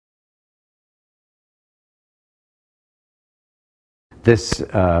This,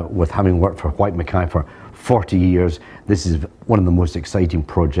 with having worked for White Mackay for 40 years, this is one of the most exciting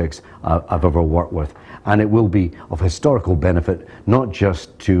projects I've ever worked with. And it will be of historical benefit, not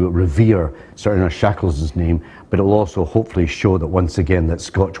just to revere Sir Ernest Shackleton's name, but it will also hopefully show that once again that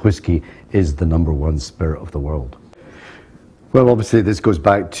Scotch whisky is the #1 spirit of the world. Well, obviously this goes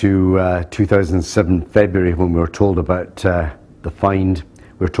back to 2007 February when we were told about the find.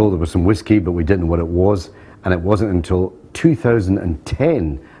 We were told there was some whisky, but we didn't know what it was. And it wasn't until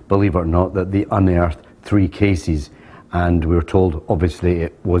 2010, believe it or not, that they unearthed 3 cases. And we were told, obviously,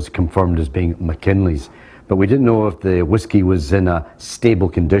 it was confirmed as being McKinley's. But we didn't know if the whisky was in a stable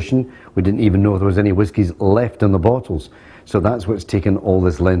condition. We didn't even know if there was any whiskies left in the bottles. So that's what's taken all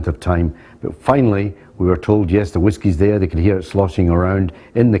this length of time. But finally, we were told, yes, the whisky's there. They could hear it sloshing around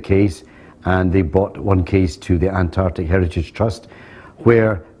in the case. And they brought 1 case to the Antarctic Heritage Trust,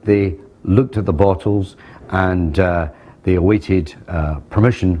 where they looked at the bottles and they awaited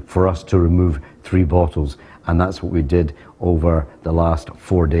permission for us to remove 3 bottles. And that's what we did over the last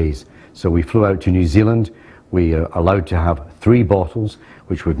 4 days. So we flew out to New Zealand. We are allowed to have 3 bottles,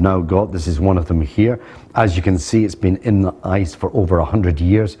 which we've now got. This is one of them here. As you can see, it's been in the ice for over 100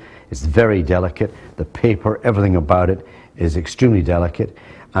 years. It's very delicate. The paper, everything about it is extremely delicate.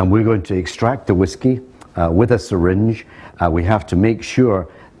 And we're going to extract the whisky with a syringe. We have to make sure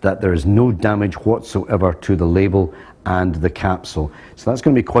that there is no damage whatsoever to the label and the capsule. So that's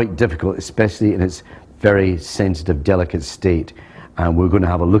going to be quite difficult, especially in its very sensitive, delicate state. And we're going to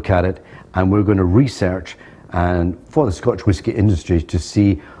have a look at it, and we're going to research and for the Scotch whisky industry to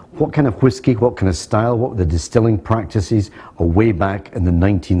see what kind of whisky, what kind of style, what were the distilling practices are way back in the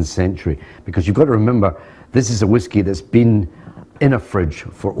 19th century. Because you've got to remember, this is a whisky that's been in a fridge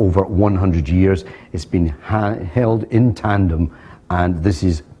for over 100 years. It's been held in tandem, and this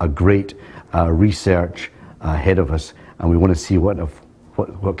is a great research ahead of us, and we want to see what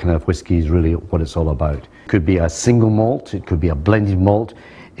kind of whisky is really what it's all about. It could be a single malt, it could be a blended malt,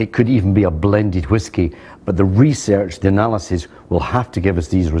 it could even be a blended whisky, but the research, the analysis will have to give us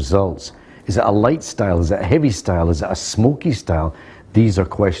these results. Is it a light style? Is it a heavy style? Is it a smoky style? These are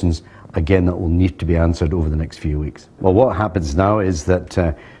questions, again, that will need to be answered over the next few weeks. Well, what happens now is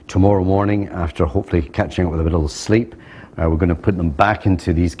that tomorrow morning, after hopefully catching up with a bit of sleep, we're going to put them back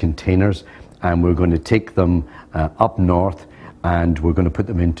into these containers, and we're going to take them up north, and we're going to put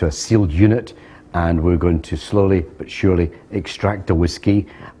them into a sealed unit, and we're going to slowly but surely extract the whisky,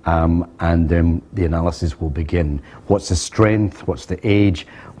 and then the analysis will begin. What's the strength? What's the age?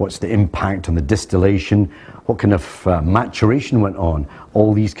 What's the impact on the distillation? What kind of maturation went on?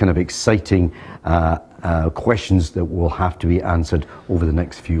 All these kind of exciting questions that will have to be answered over the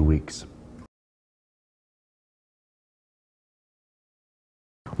next few weeks.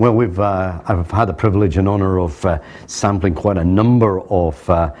 Well, I've had the privilege and honour of sampling quite a number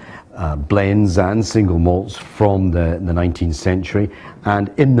of blends and single malts from the 19th century,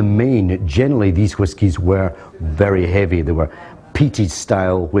 and in the main, generally these whiskies were very heavy. They were peated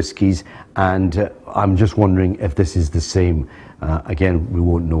style whiskies, and I'm just wondering if this is the same. Again, we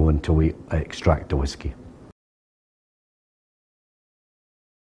won't know until we extract the whisky.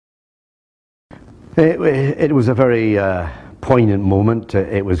 It was a very poignant moment.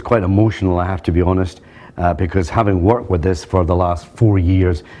 It was quite emotional, I have to be honest, because having worked with this for the last 4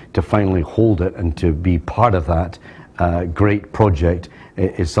 years, to finally hold it and to be part of that great project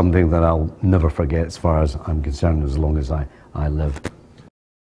is something that I'll never forget as far as I'm concerned, as long as I live.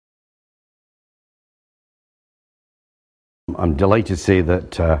 I'm delighted to say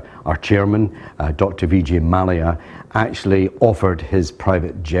that our chairman, Dr. Vijay Mallya, actually offered his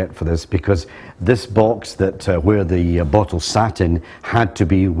private jet for this, because this box that where the bottle sat in had to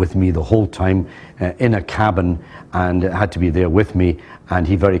be with me the whole time in a cabin, and it had to be there with me, and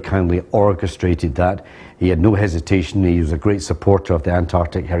he very kindly orchestrated that. He had no hesitation. He was a great supporter of the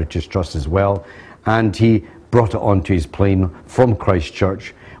Antarctic Heritage Trust as well, and he brought it onto his plane from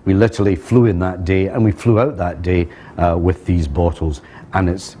Christchurch. We literally flew in that day, and we flew out that day with these bottles, and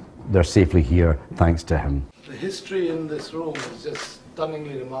they're safely here thanks to him. The history in this room is just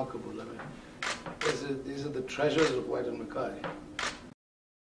stunningly remarkable. I mean, these are the treasures of White and Mackay.